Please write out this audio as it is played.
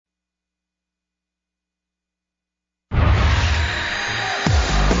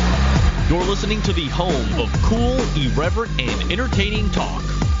You're listening to the home of cool, irreverent, and entertaining talk,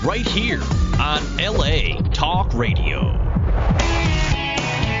 right here on LA Talk Radio.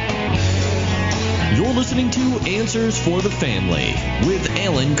 You're listening to Answers for the Family with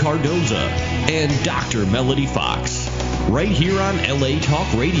Alan Cardoza and Dr. Melody Fox, right here on LA Talk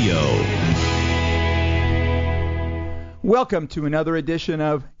Radio. Welcome to another edition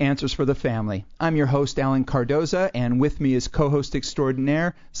of Answers for the Family. I'm your host, Alan Cardoza, and with me is co-host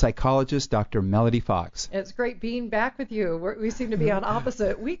extraordinaire, psychologist Dr. Melody Fox. It's great being back with you. We seem to be on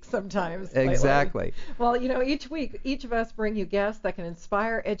opposite weeks sometimes. Exactly. Lately. Well, you know, each week, each of us bring you guests that can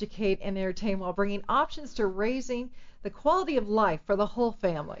inspire, educate, and entertain while bringing options to raising the quality of life for the whole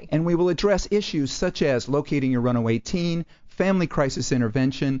family. And we will address issues such as locating your runaway teen, family crisis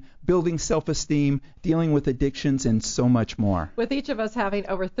intervention, building self-esteem, dealing with addictions, and so much more. With each of us having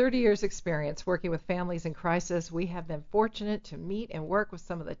over 30 years experience working with families in crisis, we have been fortunate to meet and work with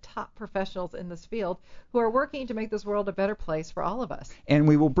some of the top professionals in this field who are working to make this world a better place for all of us. And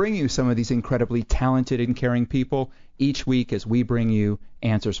we will bring you some of these incredibly talented and caring people each week as we bring you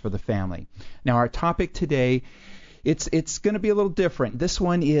Answers for the Family. Now, our topic today, it's going to be a little different. This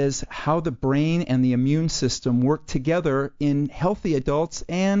one is how the brain and the immune system work together in healthy adults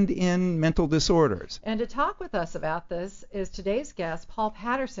and in mental disorders. And to talk with us about this is today's guest, Paul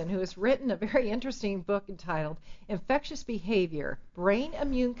Patterson, who has written a very interesting book entitled Infectious Behavior,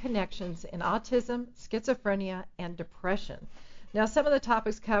 Brain-Immune Connections in Autism, Schizophrenia, and Depression. Now, some of the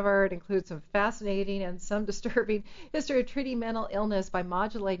topics covered include some fascinating and some disturbing history of treating mental illness by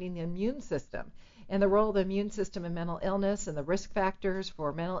modulating the immune system, and the role of the immune system in mental illness and the risk factors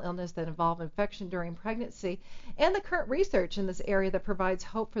for mental illness that involve infection during pregnancy, and the current research in this area that provides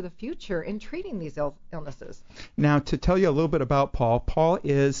hope for the future in treating these illnesses. Now, to tell you a little bit about Paul, Paul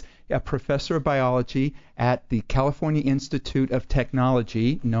is a professor of biology at the California Institute of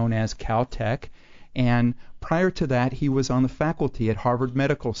Technology, known as Caltech, and prior to that, he was on the faculty at Harvard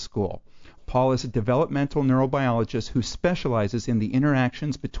Medical School. Paul is a developmental neurobiologist who specializes in the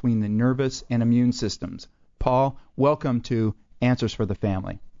interactions between the nervous and immune systems. Paul, welcome to Answers for the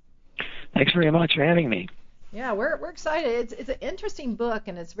Family. Thanks very much for having me. Yeah, we're excited. It's an interesting book,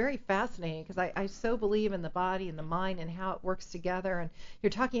 and it's very fascinating because I so believe in the body and the mind and how it works together. And you're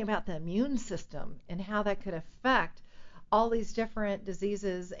talking about the immune system and how that could affect all these different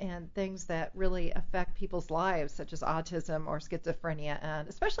diseases and things that really affect people's lives, such as autism or schizophrenia, and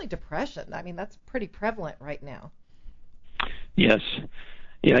especially depression. I mean, that's pretty prevalent right now. Yes.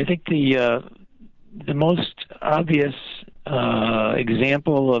 Yeah, I think the most obvious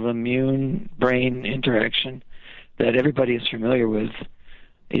example of immune-brain interaction that everybody is familiar with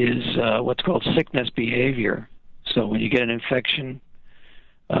is what's called sickness behavior. So when you get an infection,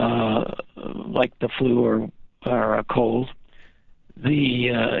 like the flu or a cold, the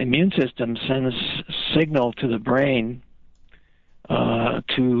immune system sends a signal to the brain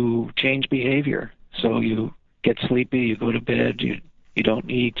to change behavior. So you get sleepy, you go to bed, you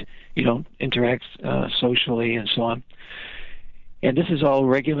don't eat, you don't interact socially, and so on. And this is all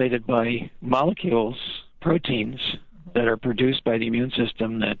regulated by molecules, proteins, that are produced by the immune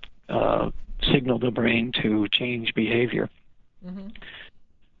system that signal the brain to change behavior. Mm-hmm.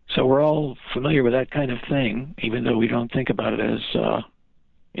 So we're all familiar with that kind of thing, even though we don't think about it as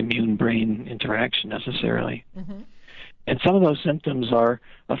immune-brain interaction necessarily. Mm-hmm. And some of those symptoms are,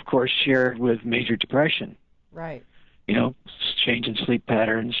 of course, shared with major depression. Right. You know, change in sleep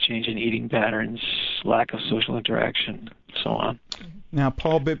patterns, change in eating patterns, lack of social interaction, so on. Now,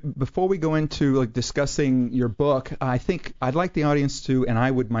 Paul, before we go into discussing your book, I think I'd like the audience to, and I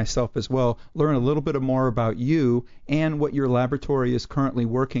would myself as well, learn a little bit more about you and what your laboratory is currently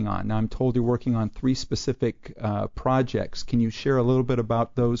working on. Now, I'm told you're working on 3 specific projects. Can you share a little bit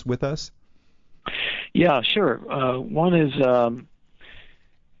about those with us? Yeah, sure. One is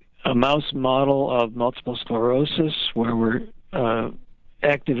a mouse model of multiple sclerosis where we're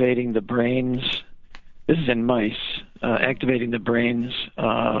activating the brain's, this is in mice, activating the brain's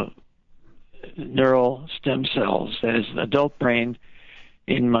neural stem cells. That is, the adult brain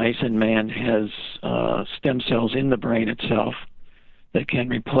in mice and man has stem cells in the brain itself that can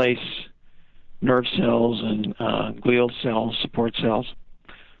replace nerve cells and glial cells, support cells.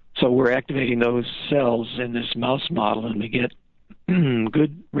 So we're activating those cells in this mouse model, and we get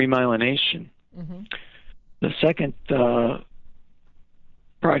good remyelination. Mm-hmm. The second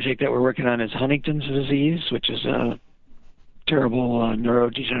project that we're working on is Huntington's disease, which is a terrible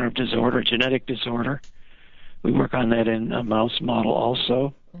neurodegenerative disorder, genetic disorder. We work on that in a mouse model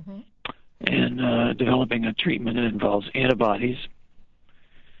also, mm-hmm. and developing a treatment that involves antibodies.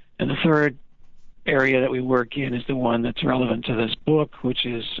 And the third area that we work in is the one that's relevant to this book, which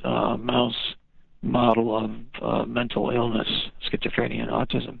is a mouse model of mental illness, schizophrenia, and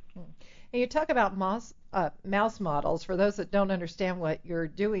autism. And you talk about mouse models. For those that don't understand what you're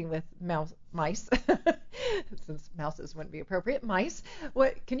doing with mice, since mouses wouldn't be appropriate, mice.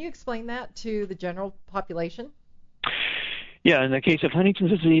 What can you explain that to the general population? Yeah, in the case of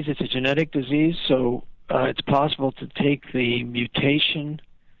Huntington's disease, it's a genetic disease, so it's possible to take the mutation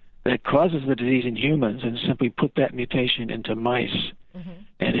that causes the disease in humans and simply put that mutation into mice,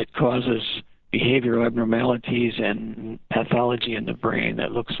 and it causes behavioral abnormalities and pathology in the brain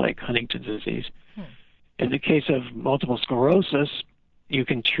that looks like Huntington's disease. In the case of multiple sclerosis, you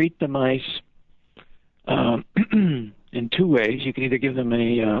can treat the mice in two ways. You can either give them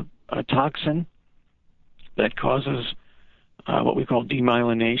a toxin that causes what we call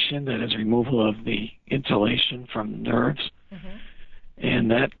demyelination, that is removal of the insulation from nerves,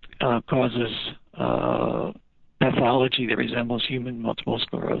 and that causes pathology that resembles human multiple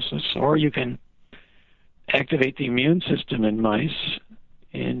sclerosis. Or you can activate the immune system in mice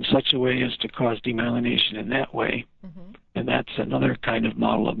in such a way as to cause demyelination in that way, and that's another kind of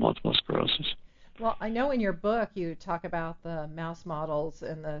model of multiple sclerosis. Well, I know in your book you talk about the mouse models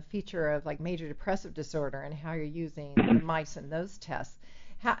and the feature of like major depressive disorder and how you're using the mice in those tests.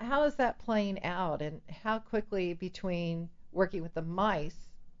 How is that playing out, and how quickly between working with the mice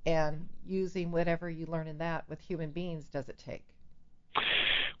and using whatever you learn in that with human beings does it take?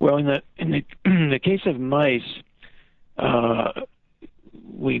 Well, in the case of mice,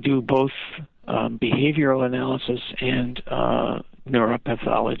 we do both behavioral analysis and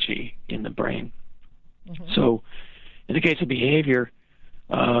neuropathology in the brain. So in the case of behavior,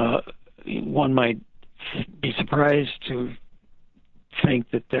 one might be surprised to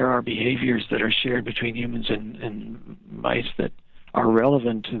think that there are behaviors that are shared between humans and mice that are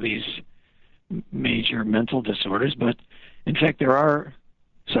relevant to these major mental disorders, but in fact there are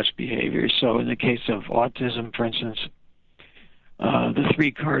such behaviors. So in the case of autism, for instance, the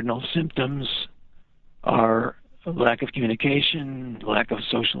three cardinal symptoms are lack of communication, lack of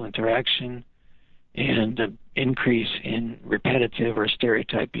social interaction, and an increase in repetitive or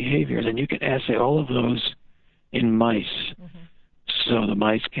stereotype behaviors. And you can assay all of those in mice. So the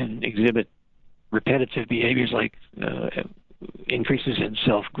mice can exhibit repetitive behaviors like increases in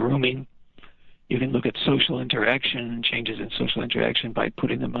self-grooming. You can look at social interaction, changes in social interaction by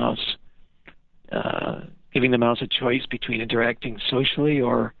putting the mouse, giving the mouse a choice between interacting socially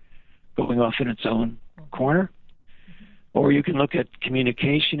or going off in its own corner. Or you can look at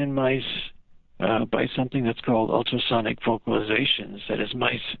communication in mice by something that's called ultrasonic vocalizations. That is,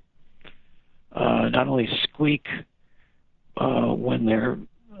 mice not only squeak when they're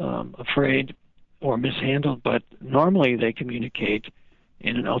afraid or mishandled, but normally they communicate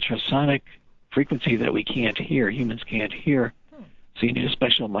in an ultrasonic frequency that we can't hear, humans can't hear. So you need a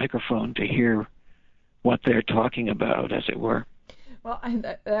special microphone to hear what they're talking about, as it were. Well,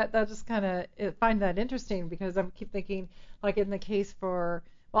 that just kind of find that interesting, because I keep thinking, like in the case for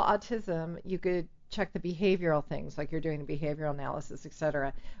autism, you could check the behavioral things, like you're doing a behavioral analysis,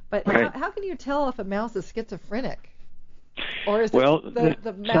 etc. But right. how can you tell if a mouse is schizophrenic, or is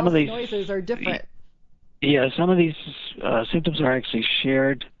the mouse some of these noises are different? Yeah, some of these symptoms are actually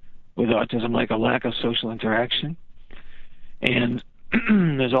shared with autism, like a lack of social interaction, and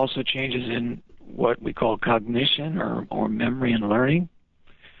there's also changes in what we call cognition or memory and learning.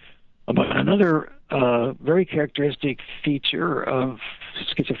 But another very characteristic feature of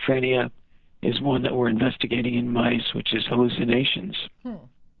schizophrenia is one that we're investigating in mice, which is hallucinations.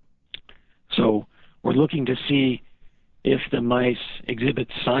 So we're looking to see if the mice exhibit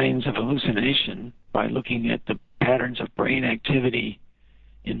signs of hallucination by looking at the patterns of brain activity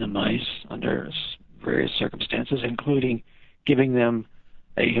in the mice under various circumstances, including giving them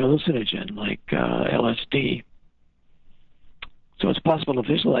a hallucinogen like LSD. So it's possible to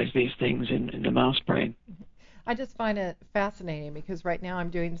visualize these things in the mouse brain. I just find it fascinating, because right now I'm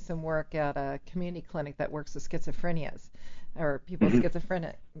doing some work at a community clinic that works with schizophrenias, or people who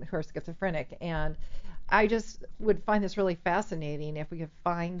are schizophrenic, and I just would find this really fascinating if we could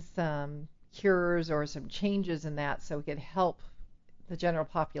find some cures or some changes in that, so we could help the general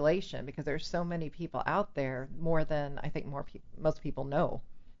population, because there's so many people out there, more than I think most people know.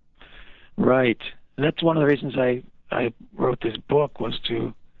 Right. That's one of the reasons I wrote this book, was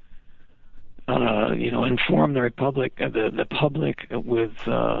to inform the public with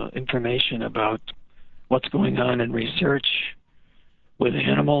information about what's going on in research with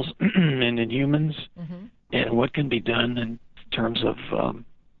animals and in humans, and what can be done in terms of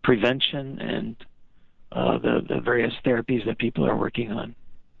prevention and the various therapies that people are working on.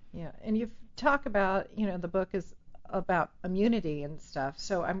 Yeah, and you talk about, the book is about immunity and stuff.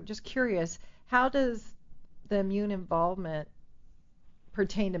 So I'm just curious, how does the immune involvement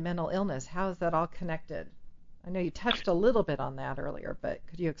pertain to mental illness? How is that all connected? I know you touched a little bit on that earlier, but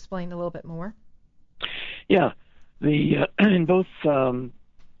could you explain a little bit more? Yeah, in both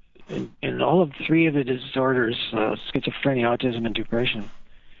in all of three of the disorders, schizophrenia, autism, and depression,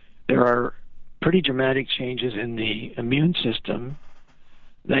 there are pretty dramatic changes in the immune system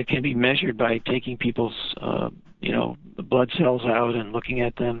that can be measured by taking people's the blood cells out and looking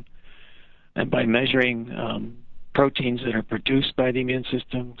at them, and by measuring proteins that are produced by the immune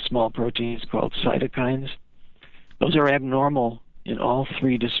system, small proteins called cytokines. Those are abnormal in all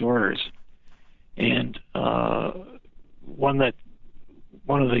three disorders. And one of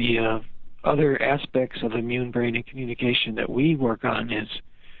the other aspects of immune brain and communication that we work on is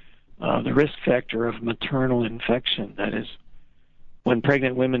the risk factor of maternal infection. That is, when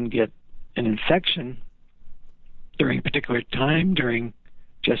pregnant women get an infection during a particular time during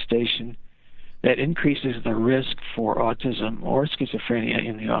gestation, that increases the risk for autism or schizophrenia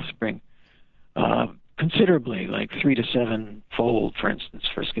in the offspring considerably, like 3 to 7-fold, for instance,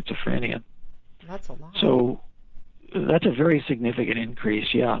 for schizophrenia. That's a lot. So that's a very significant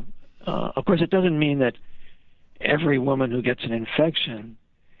increase, yeah. Of course, it doesn't mean that every woman who gets an infection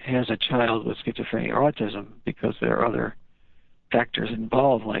has a child with schizophrenia or autism, because there are other factors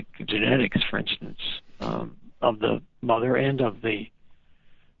involved, like genetics, for instance, of the mother and of the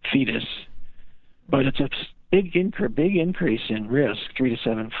fetus. But it's a big increase in risk, 3 to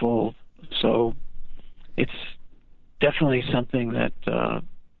 7-fold. So it's definitely something that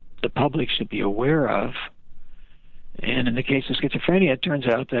the public should be aware of. And in the case of schizophrenia, it turns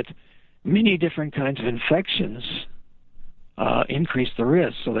out that many different kinds of infections increase the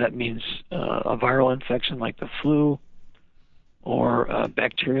risk. So that means a viral infection like the flu, or a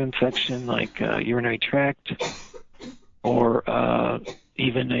bacterial infection like urinary tract, or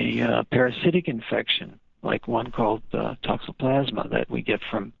even a parasitic infection like one called toxoplasma that we get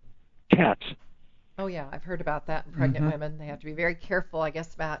from cats. Oh, yeah, I've heard about that in pregnant women. They have to be very careful, I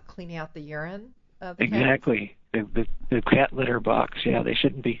guess, about cleaning out the urine of the Exactly. The cat litter box. Yeah, they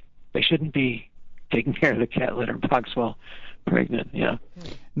shouldn't be taking care of the cat litter box while pregnant. Yeah.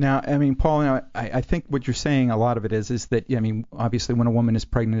 Now, I mean, Paul, I think what you're saying, a lot of it is that, I mean, obviously when a woman is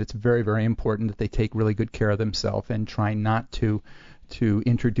pregnant, it's very, very important that they take really good care of themselves and try not to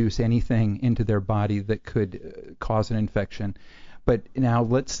introduce anything into their body that could cause an infection. But now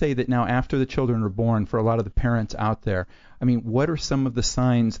let's say that now after the children are born, for a lot of the parents out there, I mean, what are some of the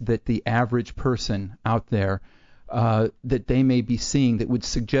signs that the average person out there that they may be seeing that would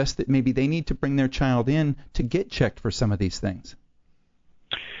suggest that maybe they need to bring their child in to get checked for some of these things?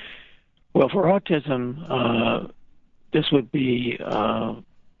 Well, for autism, this would be the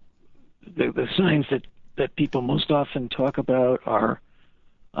signs that people most often talk about are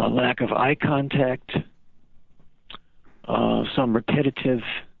a lack of eye contact, some repetitive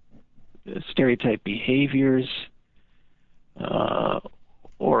stereotype behaviors,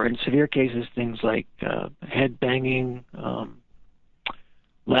 or in severe cases, things like head banging,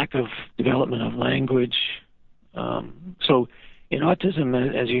 lack of development of language. So in autism,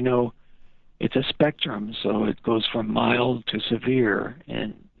 as you know, it's a spectrum, so it goes from mild to severe,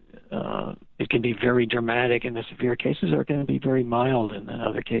 and it can be very dramatic in the severe cases, or it can be very mild in the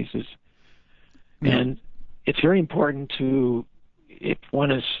other cases. Yeah. And it's very important to, if one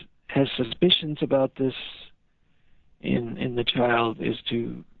has suspicions about this in the child, is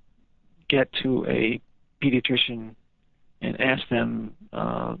to get to a pediatrician and ask them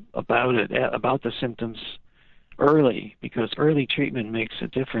about it, about the symptoms early, because early treatment makes a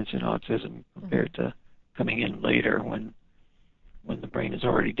difference in autism compared to coming in later when the brain is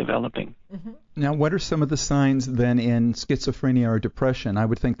already developing. Now, what are some of the signs then in schizophrenia or depression? I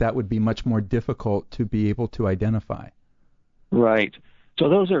would think that would be much more difficult to be able to identify. Right. So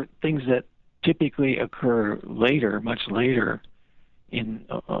those are things that typically occur later, much later in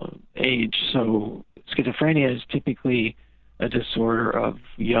age. So schizophrenia is typically a disorder of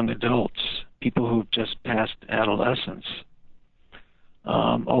young adults, people who've just passed adolescence.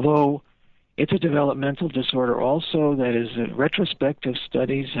 Although it's a developmental disorder also, that is, retrospective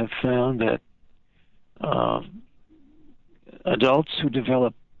studies have found that adults who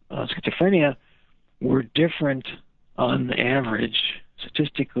develop schizophrenia were different on average,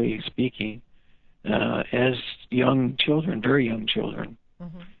 statistically speaking, as young children, very young children,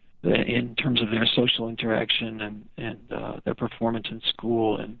 in terms of their social interaction and their performance in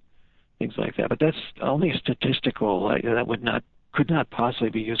school and things like that. But that's only statistical. That could not possibly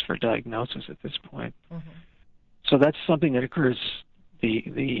be used for diagnosis at this point. So that's something that occurs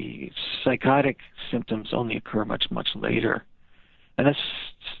The psychotic symptoms only occur much later, and that's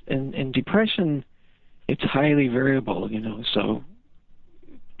in depression. It's highly variable, So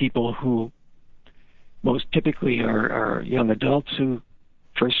people who most typically are young adults who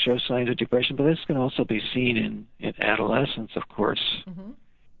first show signs of depression, but this can also be seen in adolescence, of course. Mm-hmm.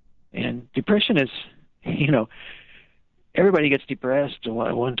 And depression is, everybody gets depressed at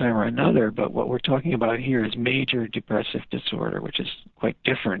one time or another, but what we're talking about here is major depressive disorder, which is quite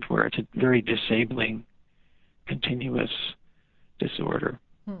different, where it's a very disabling, continuous disorder.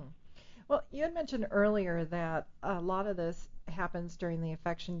 Well, you had mentioned earlier that a lot of this happens during the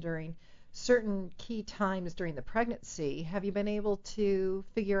infection during certain key times during the pregnancy. Have you been able to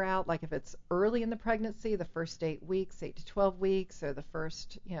figure out, like, if it's early in the pregnancy, the first 8 weeks, 8 to 12 weeks, or the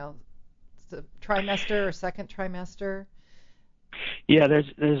first, the trimester or second trimester? Yeah, there's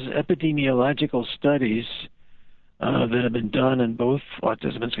epidemiological studies that have been done in both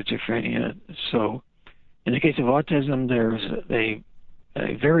autism and schizophrenia. So in the case of autism, there's a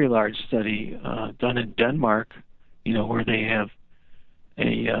very large study done in Denmark, where they have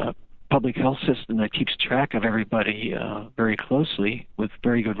a public health system that keeps track of everybody very closely with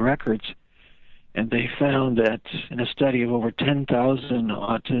very good records. And they found that in a study of over 10,000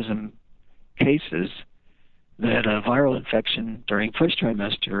 autism cases, that a viral infection during first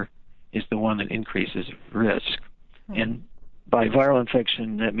trimester is the one that increases risk. And by viral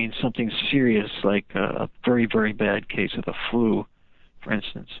infection, that means something serious, like a very, very bad case of the flu, for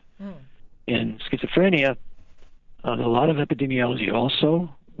instance. In schizophrenia, a lot of epidemiology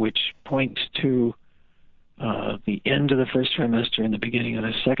also, which points to the end of the first trimester and the beginning of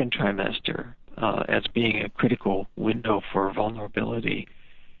the second trimester as being a critical window for vulnerability.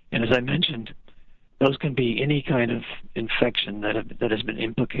 And as I mentioned, those can be any kind of infection that has been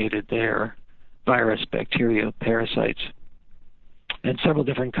implicated there, virus, bacteria, parasites, and several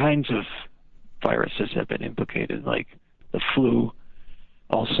different kinds of viruses have been implicated, like the flu,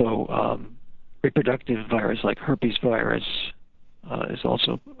 also reproductive virus like herpes virus is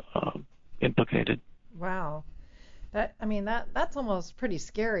also implicated. Wow. That's almost pretty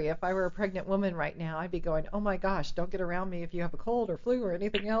scary. If I were a pregnant woman right now, I'd be going, oh my gosh, don't get around me if you have a cold or flu or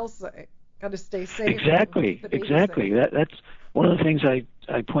anything else. Got to stay safe. Exactly. That's one of the things I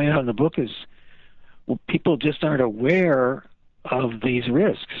point out in the book is people just aren't aware of these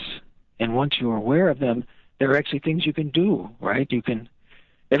risks. And once you're aware of them, there are actually things you can do, right?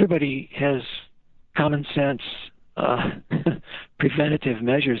 Everybody has common sense preventative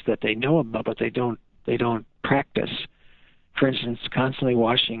measures that they know about, but they don't practice. For instance, constantly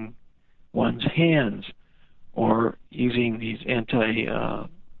washing one's hands or using these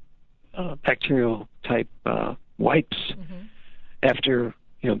bacterial type wipes after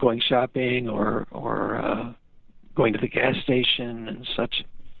going shopping or going to the gas station and such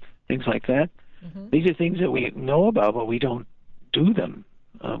things like that. These are things that we know about, but we don't do them.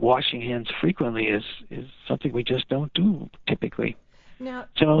 Washing hands frequently is something we just don't do typically. Now,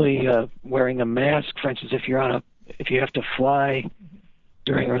 similarly, wearing a mask, for instance, if you have to fly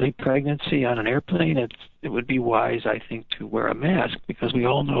during early pregnancy on an airplane, it would be wise, I think, to wear a mask, because we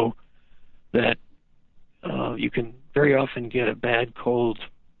all know that you can very often get a bad cold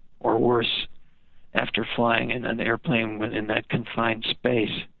or worse after flying in an airplane within that confined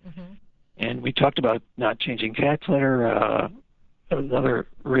space. And we talked about not changing cat litter. Another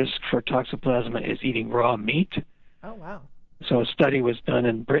risk for toxoplasma is eating raw meat. Oh, wow. So a study was done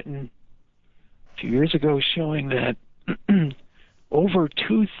in Britain a few years ago showing that over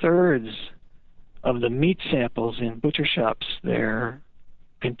 2/3 of the meat samples in butcher shops there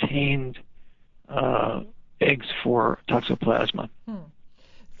contained eggs for toxoplasma.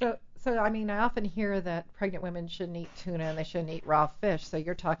 So I often hear that pregnant women shouldn't eat tuna and they shouldn't eat raw fish. So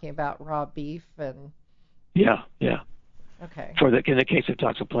you're talking about raw beef and... Yeah. Okay. In the case of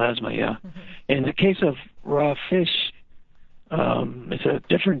toxoplasma, yeah. In the case of raw fish, it's a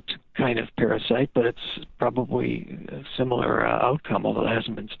different kind of parasite, but it's probably a similar outcome, although it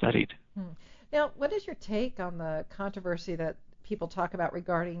hasn't been studied. Now, what is your take on the controversy that people talk about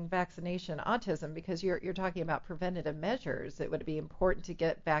regarding vaccination autism? Because you're talking about preventative measures. It would be important to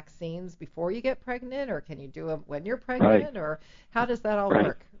get vaccines before you get pregnant, or can you do them when you're pregnant, or how does that all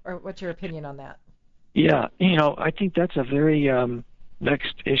work? Or what's your opinion on that? Yeah, I think that's a very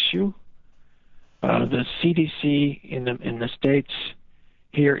next issue. The CDC in the States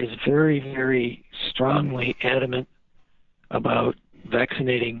here is very, very strongly adamant about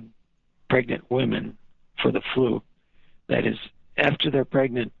vaccinating pregnant women for the flu. That is, after they're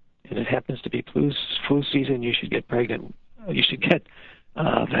pregnant and it happens to be flu season, you should get vaccinated.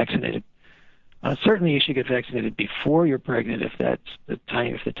 Certainly, you should get vaccinated before you're pregnant if that's the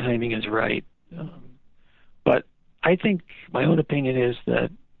time, if the timing is right. But I think my own opinion is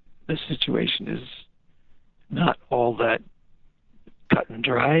that this situation is not all that cut and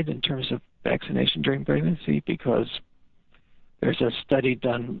dried in terms of vaccination during pregnancy, because there's a study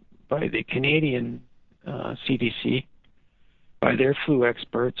done by the Canadian CDC, by their flu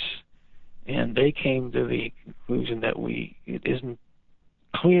experts, and they came to the conclusion that it isn't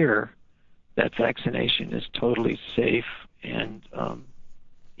clear that vaccination is totally safe and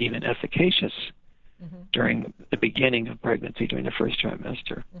even efficacious during the beginning of pregnancy, during the first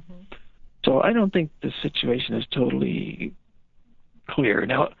trimester. So I don't think the situation is totally clear.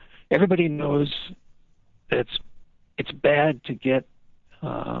 Now, everybody knows that it's bad to get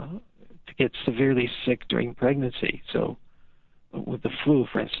severely sick during pregnancy. So, with the flu,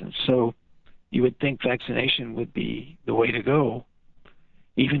 for instance, so you would think vaccination would be the way to go,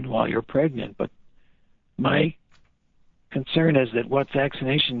 even while you're pregnant. But my concern is that what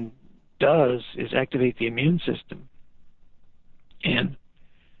vaccination does is activate the immune system, and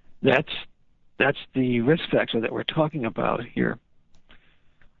that's the risk factor that we're talking about here.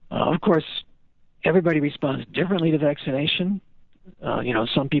 Of course, everybody responds differently to vaccination.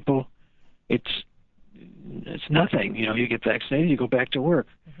 Some people, it's nothing. You get vaccinated, you go back to work.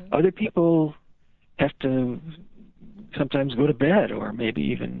 Other people have to sometimes go to bed or maybe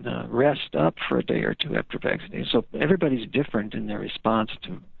even rest up for a day or two after vaccination. So everybody's different in their response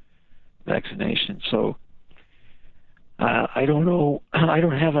to vaccination. So I don't know. I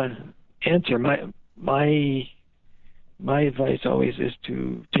don't have an answer. My advice always is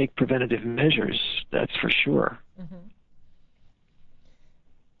to take preventative measures. That's for sure.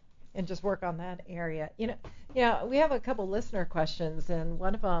 And just work on that area. We have a couple listener questions, and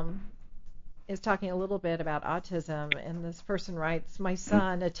one of them is talking a little bit about autism. And this person writes, "My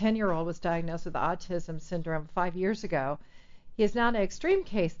son, a 10-year-old, was diagnosed with autism syndrome 5 years ago. He is not an extreme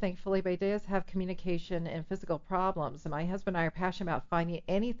case, thankfully, but he does have communication and physical problems. And my husband and I are passionate about finding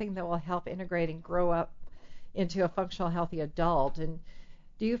anything that will help integrate and grow up into a functional, healthy adult. And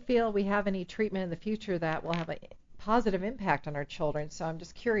do you feel we have any treatment in the future that will have a positive impact on our children?" So I'm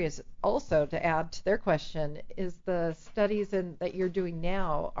just curious also to add to their question, is the studies that you're doing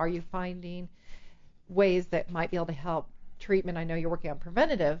now, are you finding ways that might be able to help treatment? I know you're working on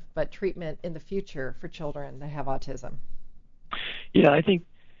preventative, but treatment in the future for children that have autism. Yeah, I think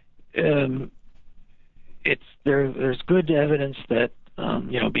there's good evidence that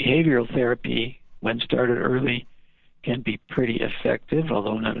behavioral therapy, when started early, can be pretty effective,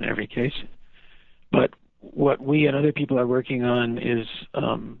 although not in every case. But what we and other people are working on is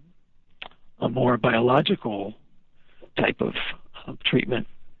a more biological type of treatment,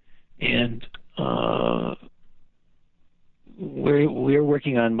 and we're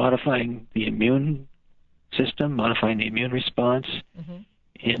working on modifying the immune system, modifying the immune response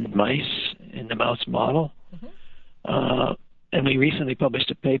in mice, in the mouse model. And we recently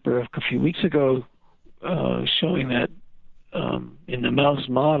published a paper a few weeks ago showing that in the mouse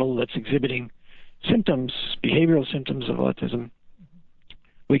model that's exhibiting behavioral symptoms of autism,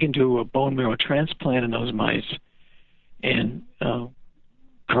 we can do a bone marrow transplant in those mice and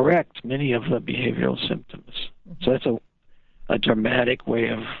correct many of the behavioral symptoms. So that's a dramatic way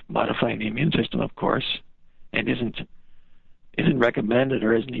of modifying the immune system, of course, and isn't recommended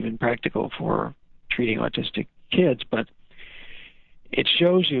or isn't even practical for treating autistic kids. But it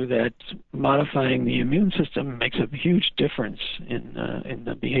shows you that modifying the immune system makes a huge difference in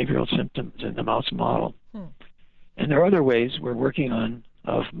the behavioral symptoms in the mouse model. And there are other ways we're working on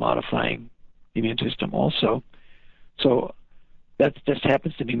of modifying the immune system also. So that just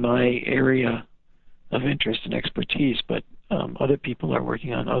happens to be my area of interest and expertise, but other people are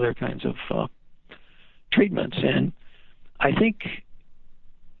working on other kinds of treatments. And I think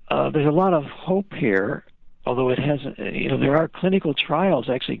there's a lot of hope here, although it hasn't, there are clinical trials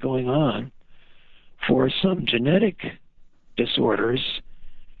actually going on for some genetic disorders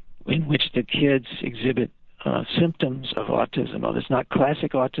in which the kids exhibit symptoms of autism. Well, it's not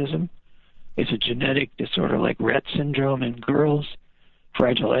classic autism. It's a genetic disorder like Rett syndrome in girls,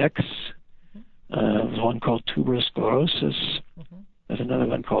 Fragile X. There's one called tuberous sclerosis. There's another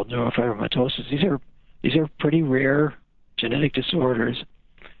one called neurofibromatosis. These are pretty rare genetic disorders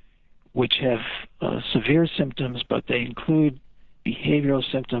which have severe symptoms, but they include behavioral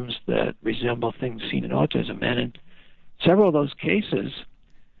symptoms that resemble things seen in autism. And in several of those cases,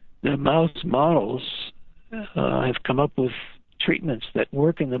 the mouse models have come up with treatments that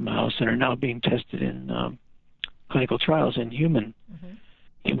work in the mouse and are now being tested in clinical trials in humans.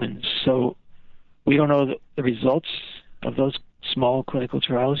 So we don't know the results of those small clinical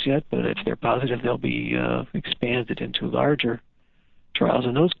trials yet, but if they're positive, they'll be expanded into larger trials,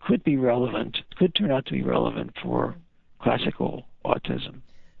 and those could be relevant, could turn out to be relevant for classical autism.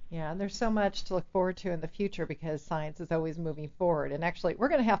 Yeah, and there's so much to look forward to in the future because science is always moving forward. And actually, we're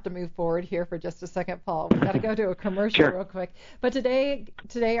going to have to move forward here for just a second, Paul. We've got to go to a commercial real quick. But today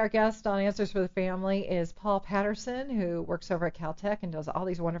our guest on Answers for the Family is Paul Patterson, who works over at Caltech and does all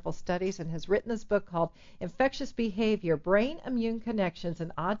these wonderful studies and has written this book called Infectious Behavior, Brain-Immune Connections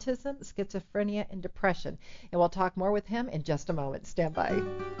in Autism, Schizophrenia, and Depression. And we'll talk more with him in just a moment. Stand by.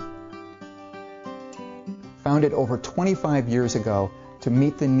 Founded over 25 years ago, to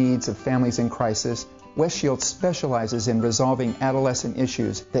meet the needs of families in crisis, West Shield specializes in resolving adolescent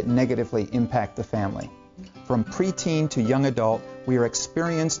issues that negatively impact the family. From preteen to young adult, we are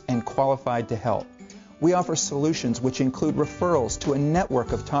experienced and qualified to help. We offer solutions which include referrals to a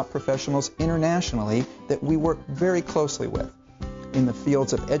network of top professionals internationally that we work very closely with in the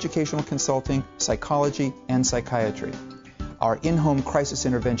fields of educational consulting, psychology, and psychiatry. Our in-home crisis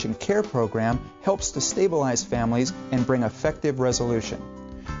intervention care program helps to stabilize families and bring effective resolution.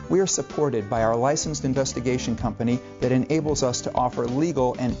 We are supported by our licensed investigation company that enables us to offer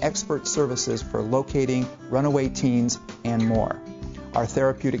legal and expert services for locating runaway teens and more. Our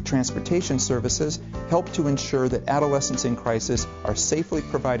therapeutic transportation services help to ensure that adolescents in crisis are safely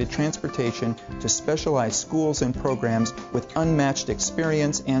provided transportation to specialized schools and programs with unmatched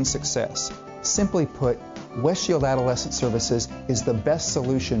experience and success. Simply put, West Shield Adolescent Services is the best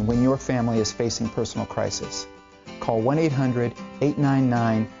solution when your family is facing personal crisis. Call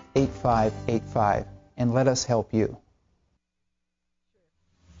 1-800-899-8585 and let us help you.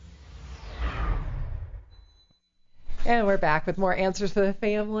 And we're back with more Answers for the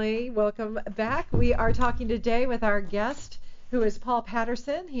Family. Welcome back. We are talking today with our guest, who is Paul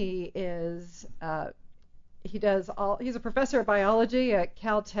Patterson. He's a professor of biology at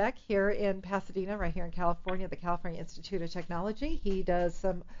Caltech here in Pasadena, right here in California, the California Institute of Technology. He does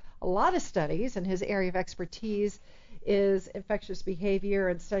a lot of studies, and his area of expertise is infectious behavior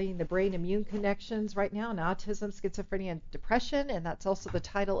and studying the brain-immune connections right now in autism, schizophrenia, and depression. And that's also the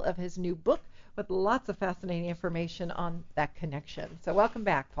title of his new book with lots of fascinating information on that connection. So welcome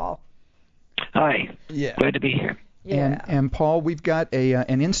back, Paul. Hi. Yeah. Glad to be here. Yeah. And Paul, we've got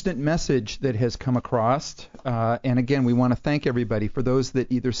an instant message that has come across, and again, we want to thank everybody for those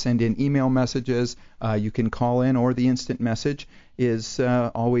that either send in email messages, you can call in, or the instant message is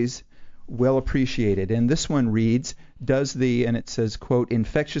always well appreciated. And this one reads, and it says, quote,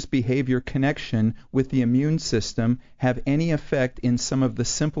 infectious behavior connection with the immune system have any effect in some of the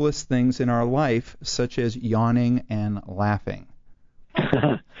simplest things in our life, such as yawning and laughing?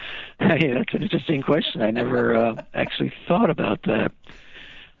 Hey, that's an interesting question. I never actually thought about that.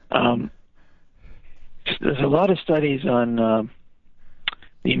 There's a lot of studies on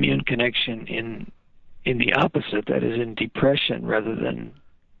the immune connection in the opposite, that is in depression rather than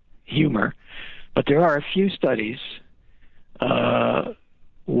humor. But there are a few studies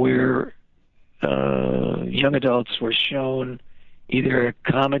where young adults were shown either a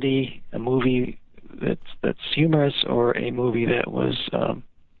comedy, a movie that's humorous, or a movie that was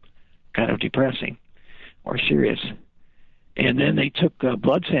kind of depressing or serious. And then they took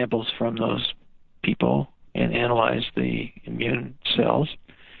blood samples from those people and analyzed the immune cells,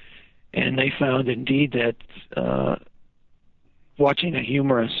 and they found indeed that watching a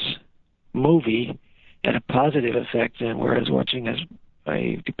humorous movie had a positive effect, and whereas watching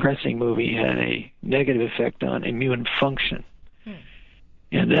a depressing movie had a negative effect on immune function.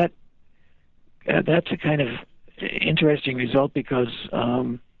 And that's a kind of interesting result because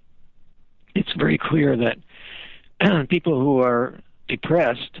it's very clear that people who are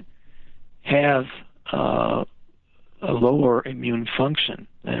depressed have a lower immune function.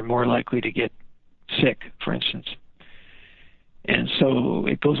 They're more likely to get sick, for instance. And so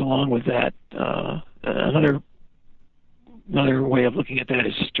it goes along with that. Another way of looking at that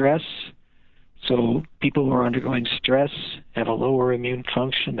is stress. So people who are undergoing stress have a lower immune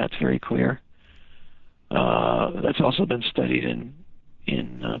function. That's very clear. That's also been studied in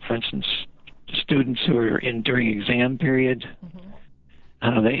for instance, students who are during exam period.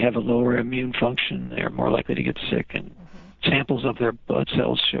 They have a lower immune function. They're more likely to get sick, and samples of their blood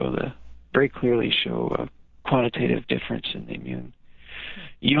cells very clearly show a quantitative difference in the immune.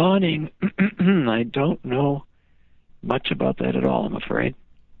 Yawning, I don't know much about that at all, I'm afraid.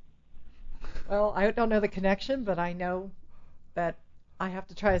 Well, I don't know the connection, but I know that I have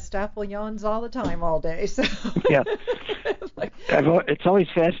to try to stifle yawns all the time, all day. So yeah, it's always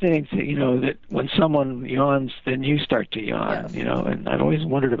fascinating to that when someone yawns, then you start to yawn. Yes. And I've always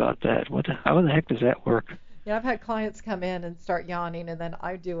wondered about that. How in the heck does that work? Yeah, I've had clients come in and start yawning, and then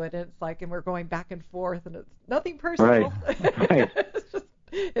I do it, and it's like, and we're going back and forth, and it's nothing personal. Right.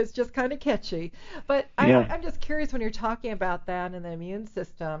 It's just kind of catchy. But I'm just curious when you're talking about that and the immune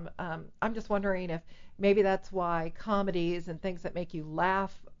system. I'm just wondering if maybe that's why comedies and things that make you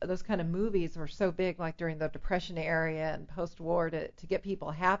laugh, those kind of movies were so big, like during the Depression era and post-war, to get people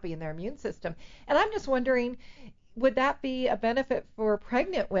happy in their immune system. And I'm just wondering, would that be a benefit for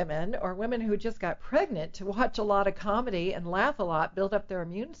pregnant women or women who just got pregnant to watch a lot of comedy and laugh a lot, build up their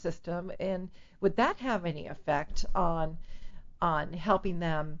immune system? And would that have any effect on helping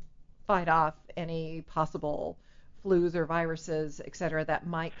them fight off any possible flus or viruses, et cetera, that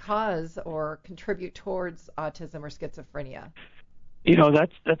might cause or contribute towards autism or schizophrenia?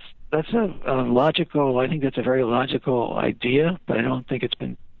 That's a logical. I think that's a very logical idea, but I don't think it's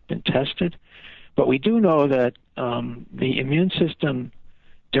been tested. But we do know that the immune system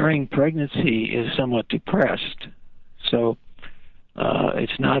during pregnancy is somewhat depressed, so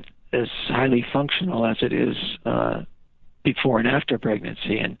it's not as highly functional as it is before and after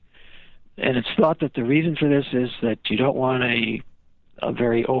pregnancy, and it's thought that the reason for this is that you don't want a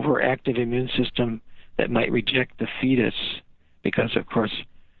very overactive immune system that might reject the fetus, because of course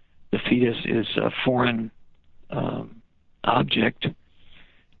the fetus is a foreign object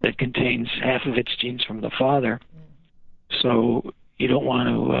that contains half of its genes from the father, so you don't want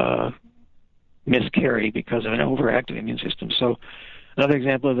to miscarry because of an overactive immune system. So another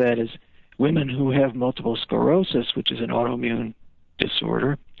example of that is women who have multiple sclerosis, which is an autoimmune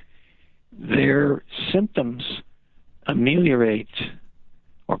disorder. Their symptoms ameliorate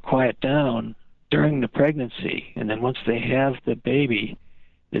or quiet down during the pregnancy, and then once they have the baby,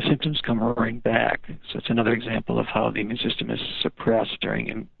 the symptoms come roaring back. So it's another example of how the immune system is suppressed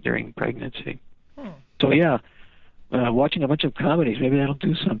during pregnancy. So watching a bunch of comedies, maybe that'll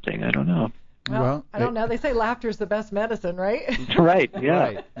do something. I don't know. Well, I don't know. They say laughter is the best medicine, right? Right. Yeah.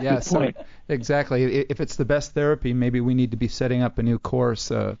 Right. Yeah. So exactly. If it's the best therapy, maybe we need to be setting up a new course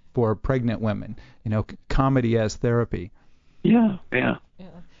for pregnant women. Comedy as therapy. Yeah.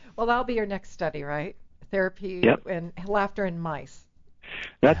 Well, that'll be your next study, right? Therapy and laughter in mice.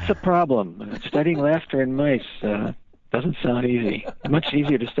 That's the problem. Studying laughter in mice doesn't sound easy. It's much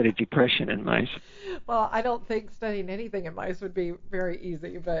easier to study depression in mice. Well, I don't think studying anything in mice would be very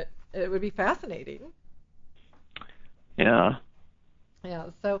easy, but it would be fascinating. Yeah. Yeah,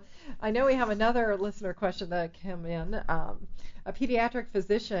 so I know we have another listener question that came in. A pediatric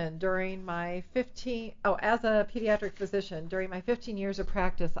physician during my 15 years of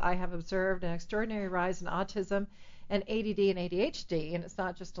practice, I have observed an extraordinary rise in autism and ADD and ADHD, and it's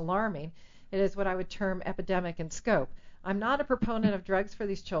not just alarming. It is what I would term epidemic in scope. I'm not a proponent of drugs for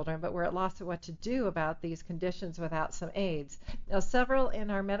these children, but we're at loss of what to do about these conditions without some aids. Now, several in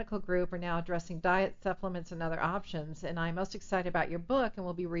our medical group are now addressing diet, supplements, and other options, and I'm most excited about your book, and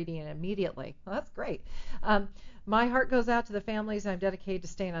we'll be reading it immediately. Well, that's great. My heart goes out to the families. I'm dedicated to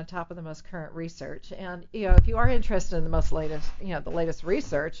staying on top of the most current research. And, if you are interested in the latest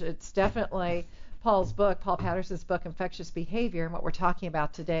research, it's definitely Paul Patterson's book, Infectious Behavior, and what we're talking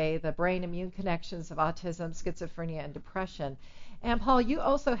about today, the brain-immune connections of autism, schizophrenia, and depression. And Paul, you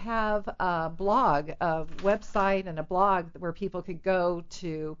also have a website and a blog where people could go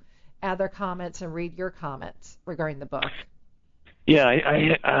to add their comments and read your comments regarding the book. Yeah,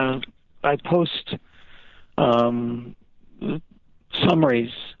 I post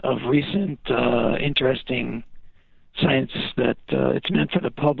summaries of recent interesting science that it's meant for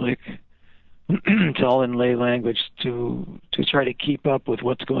the public. It's all in lay language to try to keep up with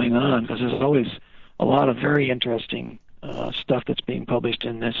what's going on, because there's always a lot of very interesting stuff that's being published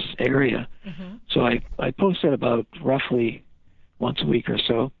in this area. Mm-hmm. So I post it about roughly once a week or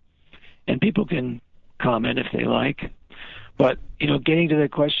so, and people can comment if they like. But, getting to the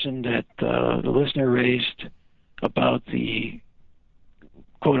question that the listener raised about the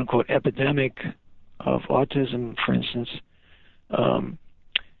quote-unquote epidemic of autism, for instance,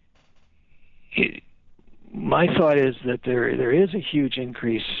 my thought is that there is a huge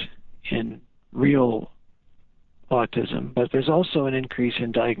increase in real autism, but there's also an increase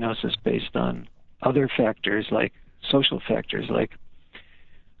in diagnosis based on other factors, like social factors, like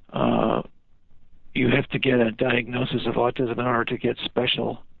you have to get a diagnosis of autism in order to get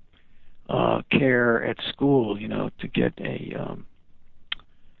special care at school, to get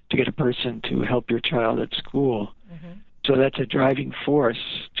a person to help your child at school. Mm-hmm. So that's a driving force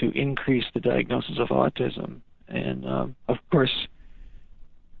to increase the diagnosis of autism. And, of course,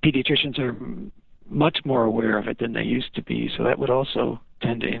 pediatricians are much more aware of it than they used to be, so that would also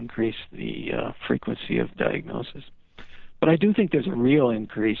tend to increase the frequency of diagnosis. But I do think there's a real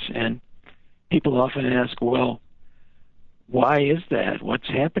increase, and people often ask, well, why is that? What's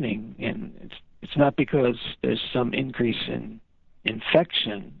happening? And it's not because there's some increase in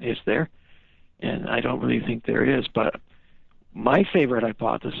infection, is there? And I don't really think there is. But my favorite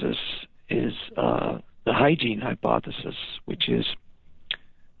hypothesis is the hygiene hypothesis, which is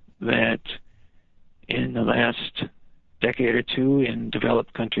that in the last decade or two in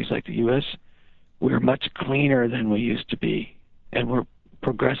developed countries like the U.S., we're much cleaner than we used to be. And we're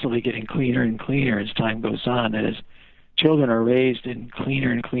progressively getting cleaner and cleaner as time goes on, and as children are raised in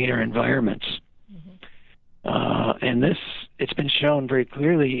cleaner and cleaner environments. And it's been shown very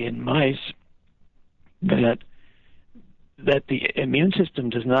clearly in mice that the immune system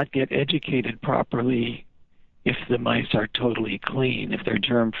does not get educated properly if the mice are totally clean, if they're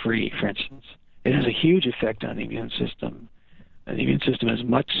germ-free, for instance. It has a huge effect on the immune system. And the immune system is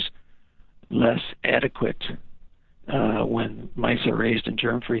much less adequate when mice are raised in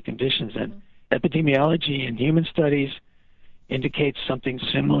germ-free conditions. And epidemiology in human studies indicates something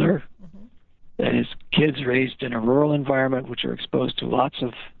similar. That is, kids raised in a rural environment which are exposed to lots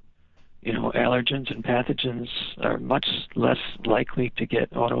of allergens and pathogens are much less likely to get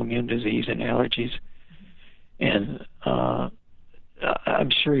autoimmune disease and allergies. And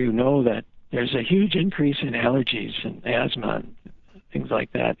I'm sure you know that there's a huge increase in allergies and asthma and things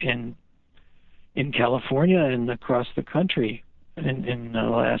like that in California and across the country in the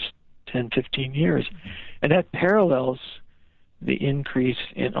last 10, 15 years. And that parallels the increase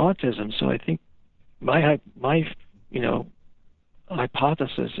in autism. So I think my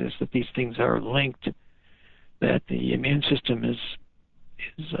hypothesis is that these things are linked, that the immune system is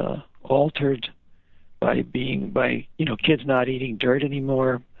altered by kids not eating dirt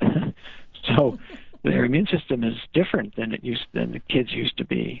anymore. So their immune system is different than the kids used to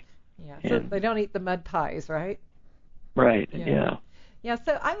be. Yeah, so they don't eat the mud pies, right? Right, yeah. Yeah,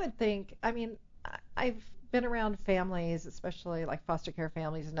 so I would think, I've been around families, especially like foster care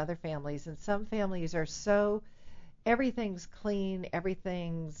families and other families, and some families are so, everything's clean,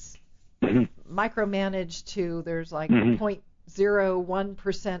 everything's micromanaged to, there's like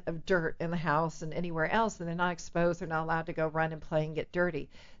 0.01% of dirt in the house and anywhere else, and they're not exposed, they're not allowed to go run and play and get dirty.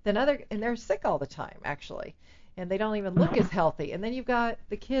 And they're sick all the time, actually, and they don't even look as healthy. And then you've got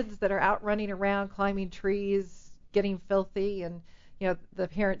the kids that are out running around, climbing trees, getting filthy, and the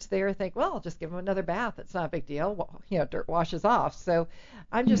parents there think, well, I'll just give them another bath. It's not a big deal. Well, dirt washes off. So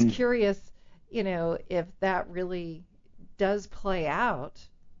I'm just curious, if that really does play out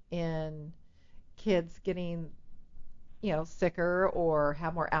in kids getting, sicker or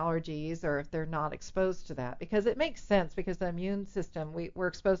have more allergies, or if they're not exposed to that. Because it makes sense, because the immune system, we're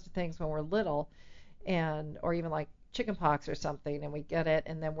exposed to things when we're little, or even like chickenpox or something, and we get it,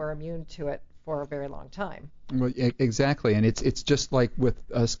 and then we're immune to it for a very long time. Well, exactly, and it's just like with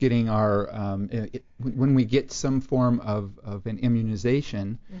us getting our when we get some form of an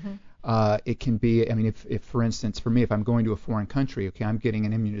immunization, it can be. If for instance, for me, if I'm going to a foreign country, okay, I'm getting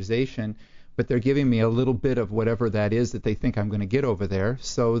an immunization, but they're giving me a little bit of whatever that is that they think I'm going to get over there,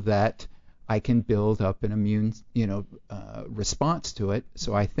 so that I can build up an immune, response to it.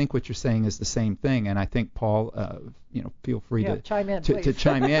 So I think what you're saying is the same thing, and I think Paul, feel free to chime in, to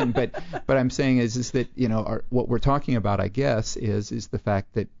chime in. But I'm saying is that what we're talking about, I guess, is the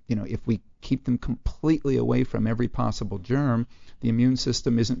fact that if we keep them completely away from every possible germ, the immune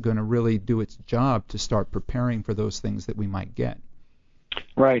system isn't going to really do its job to start preparing for those things that we might get.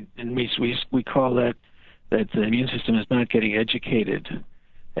 Right, and we call that the immune system is not getting educated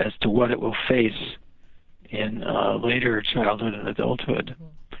as to what it will face in later childhood and adulthood.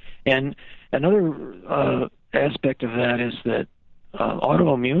 And another aspect of that is that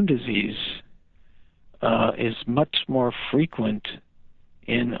autoimmune disease is much more frequent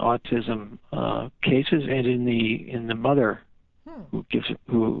in autism cases and in the mother who gives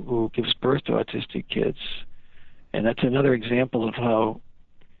birth to autistic kids. And that's another example of how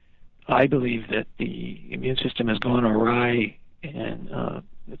I believe that the immune system has gone awry, and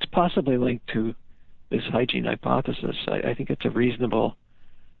it's possibly linked to this hygiene hypothesis. I think it's a reasonable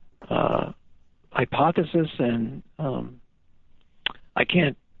hypothesis, and I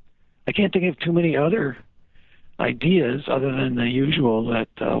can't think of too many other ideas other than the usual that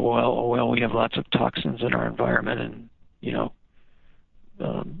we have lots of toxins in our environment and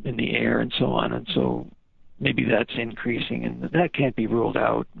in the air and so on, and so maybe that's increasing, and that can't be ruled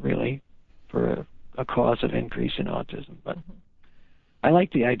out really for a cause of increase in autism. But I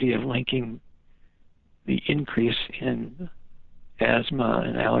like the idea of linking the increase in asthma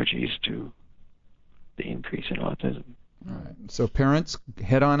and allergies to the increase in autism. All right. So parents,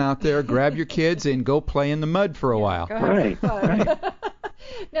 head on out there, grab your kids, and go play in the mud for a while. Right.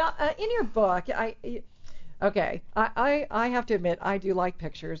 Now, in your book, I have to admit I do like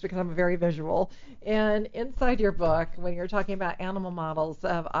pictures because I'm very visual. And inside your book, when you're talking about animal models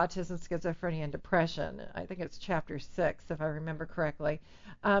of autism, schizophrenia, and depression, I think it's chapter 6, if I remember correctly,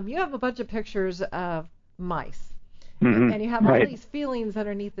 you have a bunch of pictures of mice. Mm-hmm. And you have all these feelings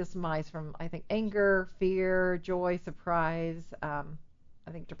underneath this mice from, I think, anger, fear, joy, surprise, I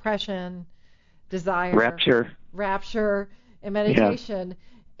think depression, desire, rapture, and meditation.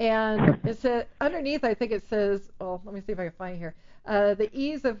 Yeah. And it says, underneath, I think it says, well, let me see if I can find it here, the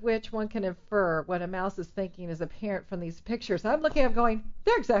ease of which one can infer what a mouse is thinking is apparent from these pictures. I'm looking at them going,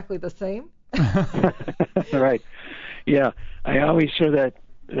 they're exactly the same. Right. Yeah. I always show that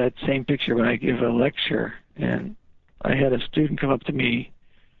same picture when I give a lecture. And I had a student come up to me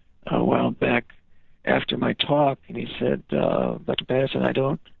a while back after my talk, and he said, Dr. Patterson, I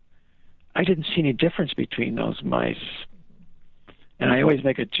didn't see any difference between those mice. And I always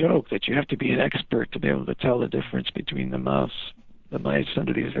make a joke that you have to be an expert to be able to tell the difference between the mice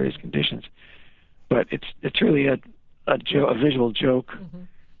under these various conditions. But it's really a visual joke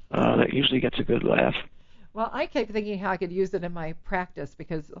that usually gets a good laugh. Well, I kept thinking how I could use it in my practice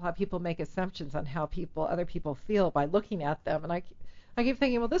because a lot of people make assumptions on how other people feel by looking at them, and I keep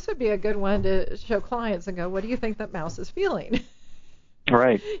thinking, well, this would be a good one to show clients and go, what do you think that mouse is feeling?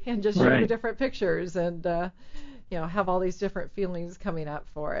 Right. And just show the different pictures and have all these different feelings coming up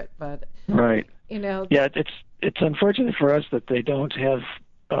for it. But right. Yeah, it's unfortunate for us that they don't have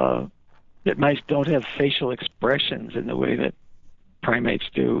that mice don't have facial expressions in the way that primates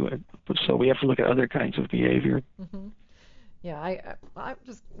do. So we have to look at other kinds of behavior. Mm-hmm. Yeah, I'm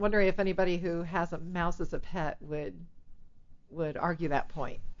just wondering if anybody who has a mouse as a pet would argue that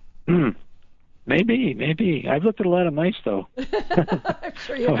point. Maybe. I've looked at a lot of mice, though. I'm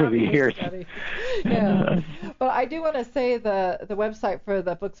sure you over have the years. Yeah. But I do want to say the website for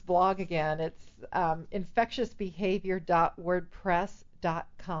the book's blog again. It's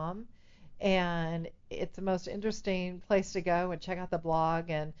infectiousbehavior.wordpress.com, and it's the most interesting place to go and check out the blog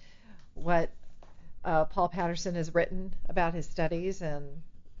and what Paul Patterson has written about his studies, and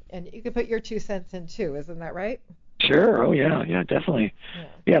you can put your 2 cents in too. Isn't that right? Sure. Oh yeah, definitely.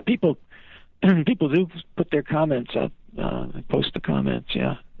 Yeah, people do put their comments up, post the comments,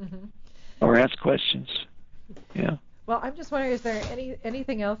 or ask questions. Yeah. Well, I'm just wondering, is there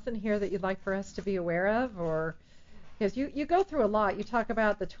anything else in here that you'd like for us to be aware of, or because you go through a lot. You talk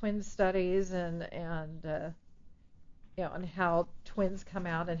about the twin studies and and how twins come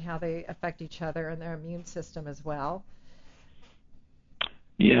out and how they affect each other and their immune system as well.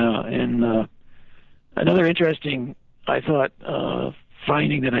 Yeah, and another interesting, I thought,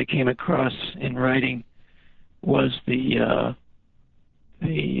 finding that I came across in writing was the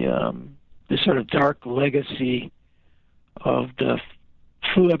sort of dark legacy of the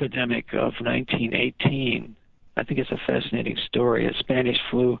flu epidemic of 1918. I think it's a fascinating story. A Spanish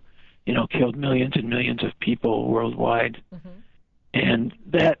flu, killed millions and millions of people worldwide, and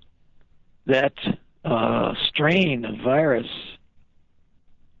that strain of virus,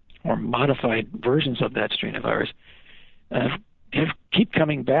 or modified versions of that strain of virus, keep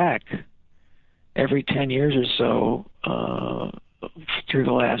coming back every 10 years or so through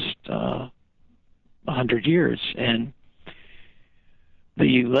the last 100 years. And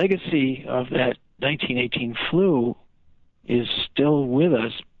the legacy of that 1918 flu is still with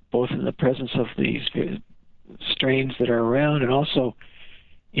us, both in the presence of these strains that are around and also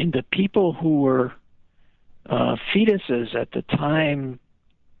in the people who were fetuses at the time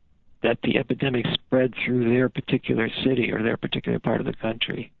that the epidemic spread through their particular city or their particular part of the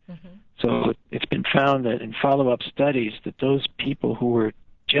country. So it's been found that in follow-up studies that those people who were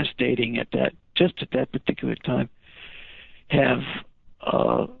gestating at that particular time have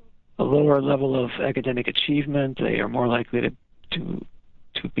a lower level of academic achievement. They are more likely to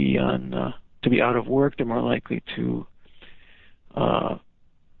be out of work. They're more likely to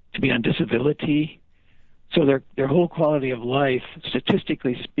be on disability. So their whole quality of life,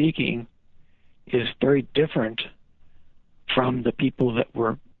 statistically speaking, is very different from the people that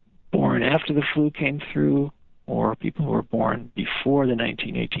were born after the flu came through or people who were born before the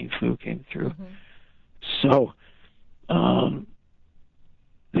 1918 flu came through. So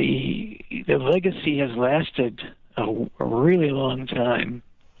the legacy has lasted a really long time,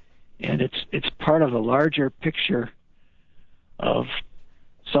 and it's part of a larger picture of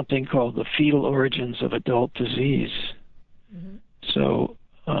something called the fetal origins of adult disease. So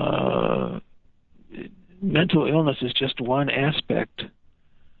mental illness is just one aspect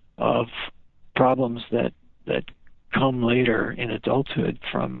of problems that come later in adulthood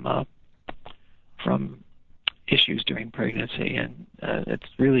from issues during pregnancy, and it's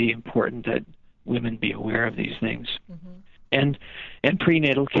really important that women be aware of these things. And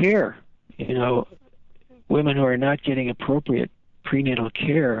prenatal care. You know, women who are not getting appropriate prenatal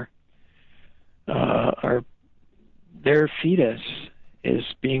care their fetus is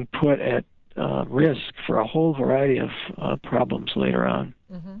being put at risk for a whole variety of problems later on.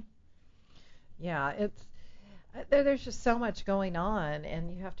 Yeah, there's just so much going on,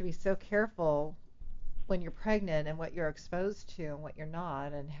 and you have to be so careful when you're pregnant and what you're exposed to and what you're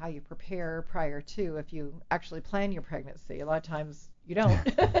not, and how you prepare prior to, if you actually plan your pregnancy. A lot of times you don't.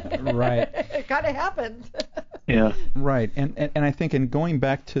 Right. It kind of happens. Yeah. Right. And I think in going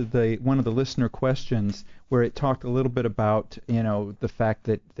back to one of the listener questions where it talked a little bit about, you know, the fact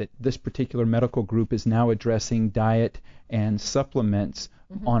that this particular medical group is now addressing diet and supplements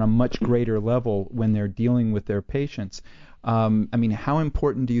on a much greater level when they're dealing with their patients. I mean, how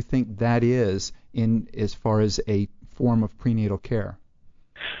important do you think that is in as far as a form of prenatal care?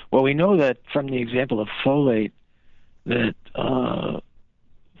 Well, we know that from the example of folate, that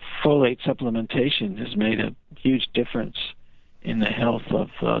folate supplementation has made a huge difference in the health of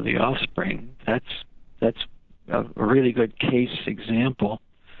the offspring. That's a really good case example.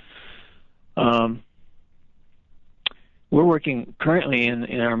 We're working currently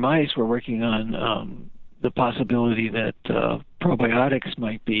in our mice. We're working on the possibility that probiotics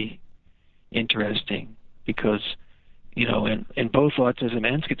might be interesting, because, you know, in both autism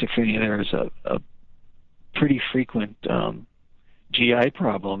and schizophrenia there is a pretty frequent GI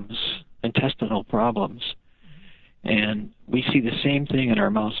problems, intestinal problems, and we see the same thing in our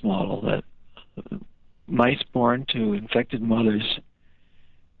mouse model, that mice born to infected mothers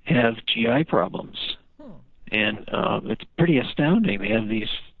have GI problems. And it's pretty astounding. They have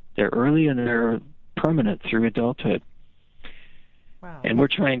they're early and they're permanent through adulthood. Wow. And we're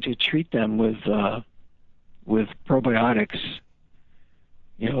trying to treat them with probiotics,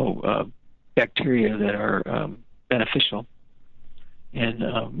 you know, bacteria that are beneficial.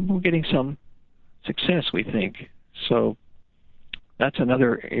 And we're getting some success, we think. So that's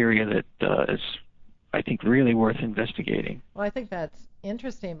another area that is, I think, really worth investigating. Well, I think that's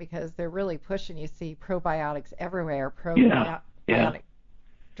interesting because they're really pushing. You see probiotics everywhere. Yeah.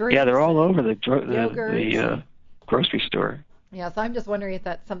 Drinks, yeah, they're all over the grocery store. Yeah, so I'm just wondering if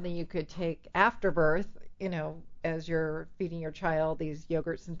that's something you could take after birth, you know, as you're feeding your child these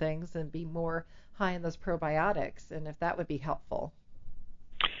yogurts and things, and be more high in those probiotics, and if that would be helpful.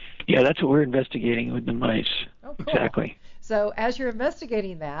 Yeah, that's what we're investigating with the mice. Oh, cool. Exactly. So as you're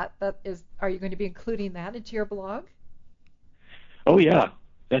investigating that are you going to be including that into your blog? Oh, yeah,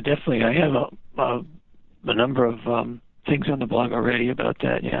 definitely. I have a number of things on the blog already about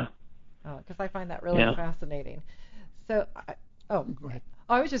that, yeah. Because I find that really fascinating. So, Go ahead.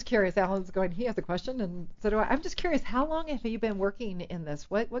 I was just curious. Alan's going, he has a question, and so do I. I'm just curious, how long have you been working in this?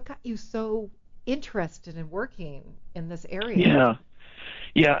 What got you so interested in working in this area?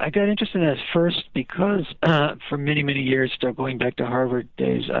 Yeah, I got interested in this first because for many, many years, still going back to Harvard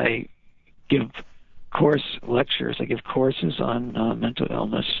days, I give lectures. I give courses on mental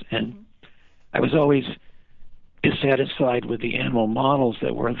illness, and I was always dissatisfied with the animal models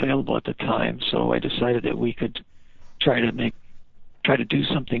that were available at the time. So I decided that we could try to do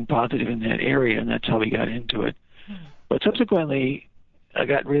something positive in that area, and that's how we got into it. But subsequently, I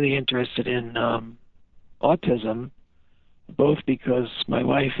got really interested in autism, both because my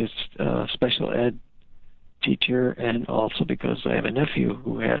wife is a special ed teacher and also because I have a nephew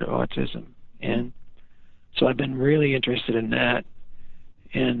who had autism. And so I've been really interested in that,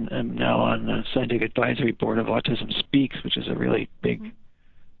 and I'm now on the Scientific Advisory Board of Autism Speaks, which is a really big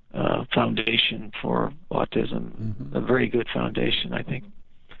foundation for autism, a very good foundation, I think.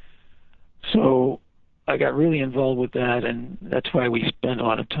 So I got really involved with that, and that's why we spend a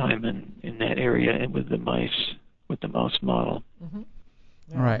lot of time in that area and with the mice, with the mouse model.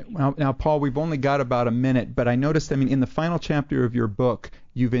 All right. Well, now, Paul, we've only got about a minute, but I noticed, in the final chapter of your book,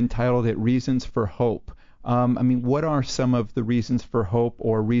 you've entitled it Reasons for Hope. What are some of the reasons for hope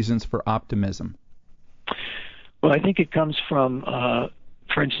or reasons for optimism? Well, I think it comes from,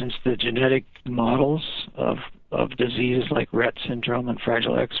 for instance, the genetic models of diseases like Rett syndrome and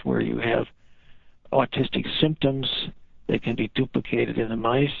Fragile X, where you have autistic symptoms that can be duplicated in the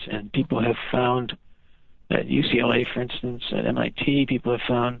mice, and people have found at UCLA, for instance, at MIT, people have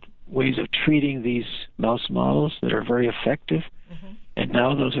found ways of treating these mouse models that are very effective, and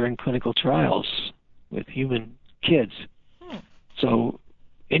now those are in clinical trials with human kids. So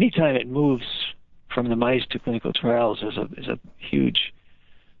anytime it moves from the mice to clinical trials is a huge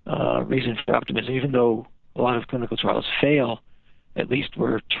reason for optimism. Even though a lot of clinical trials fail, at least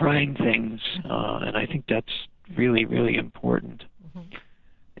we're trying things, and I think that's really, really important.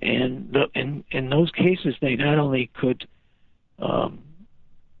 And in those cases, they not only could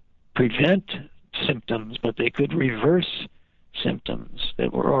prevent symptoms, but they could reverse symptoms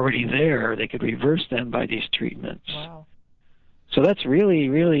that were already there. They could reverse them by these treatments. Wow. So that's really,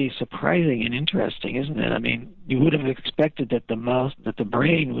 really surprising and interesting, isn't it? I mean, you would have expected that the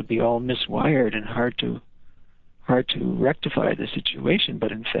brain would be all miswired and hard to rectify the situation,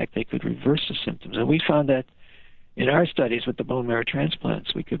 but in fact they could reverse the symptoms. And we found that in our studies with the bone marrow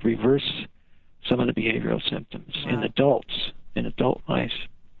transplants, we could reverse some of the behavioral symptoms in adult mice.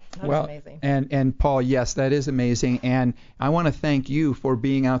 That's amazing. And Paul, yes, that is amazing, and I want to thank you for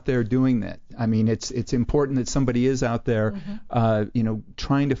being out there doing that. I mean, it's important that somebody is out there,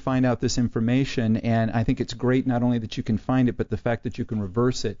 trying to find out this information, and I think it's great not only that you can find it, but the fact that you can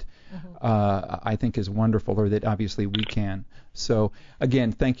reverse it, I think is wonderful, or that obviously we can. So,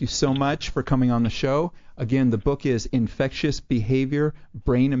 again, thank you so much for coming on the show. Again, the book is Infectious Behavior,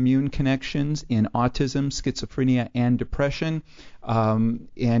 Brain Immune Connections in Autism, Schizophrenia, and Depression. And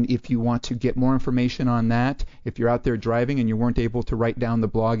if you want to get more information on that, if you're out there driving and you weren't able to write down the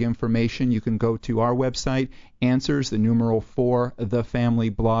blog information, you can go to our website,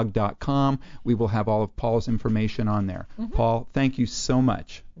 answers4thefamilyblog.com. We will have all of Paul's information on there. Paul, thank you so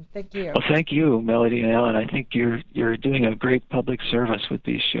much. Thank you. Well, thank you, Melody and Alan. I think you're doing a great public service with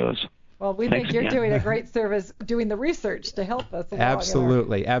these shows. Well, we think you're doing a great service doing the research to help us.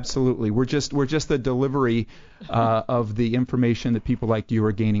 Absolutely. We're just the delivery of the information that people like you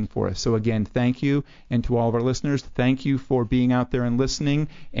are gaining for us. So again, thank you, and to all of our listeners, thank you for being out there and listening.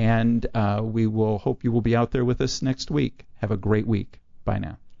 And we will hope you will be out there with us next week. Have a great week. Bye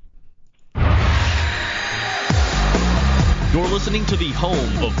now. You're listening to the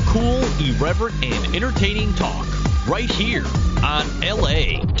home of cool, irreverent, and entertaining talk, right here on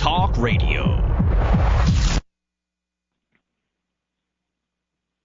LA Talk Radio.